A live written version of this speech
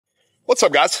What's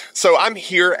up, guys? So I'm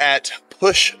here at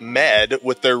Push Med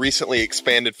with their recently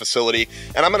expanded facility,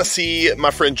 and I'm going to see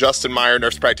my friend Justin Meyer,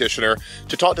 nurse practitioner,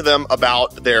 to talk to them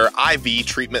about their IV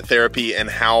treatment therapy and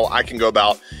how I can go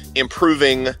about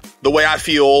improving the way I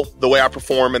feel, the way I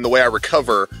perform, and the way I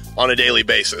recover on a daily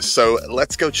basis. So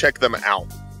let's go check them out.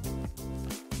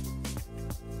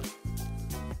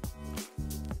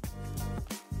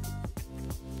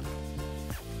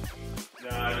 No,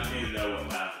 I just need to know what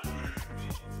happened.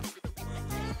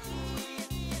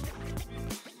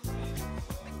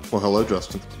 Well, hello,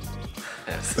 Justin.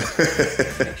 Yes.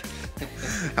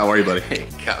 How are you, buddy?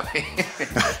 Got me.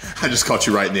 I just caught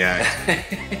you right in the act.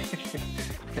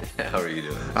 How are you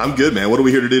doing? I'm good, man. What are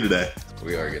we here to do today?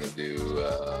 We are going to do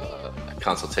a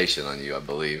consultation on you, I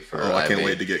believe. For I can't IV.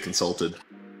 wait to get consulted.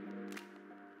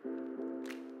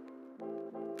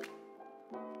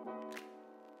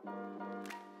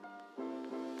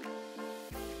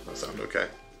 That sound okay?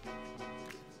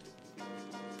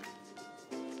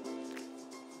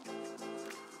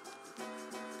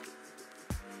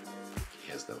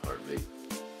 He has no heartbeat.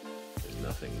 There's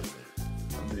nothing in there.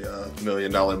 I'm the $1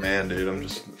 million man, dude. I'm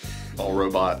just all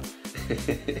robot.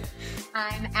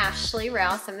 I'm Ashley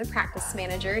Rouse. I'm the practice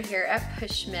manager here at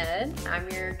Push Med. I'm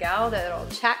your gal that'll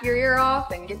chat your ear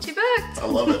off and get you booked. I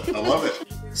love it. I love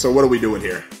it. So what are we doing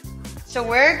here? So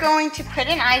we're going to put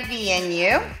an IV in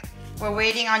you. We're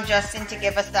waiting on Justin to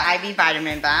give us the IV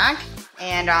vitamin bag.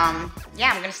 And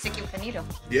yeah, I'm gonna stick you with a needle.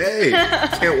 Yay!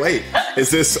 Can't wait.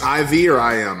 Is this IV or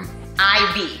IM?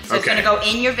 IV. So it's gonna go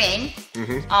in your vein.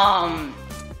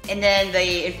 And then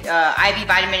the IV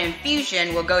vitamin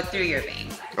infusion will go through your vein.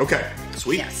 Okay,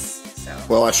 sweet. Yes. So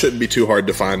Well, I shouldn't be too hard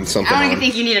to find something I don't on. even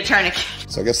think you need a tourniquet.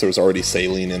 So I guess there was already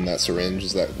saline in that syringe.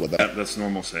 Is that what that? Yep, that's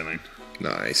normal saline.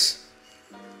 Nice.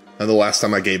 And the last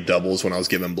time I gave doubles when I was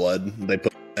giving blood, they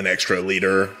put an extra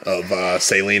liter of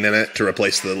saline in it to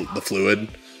replace the fluid.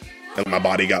 And my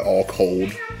body got all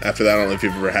cold after that. I don't know if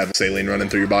you've ever had saline running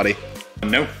through your body.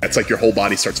 No. It's like your whole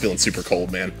body starts feeling super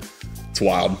cold, man. It's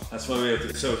wild. That's why we have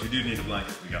to. So if you do need a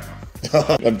blanket, we got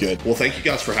one. I'm good. Well, thank you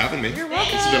guys for having me. You're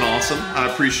welcome. It's been awesome. I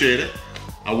appreciate it.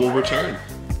 I will return.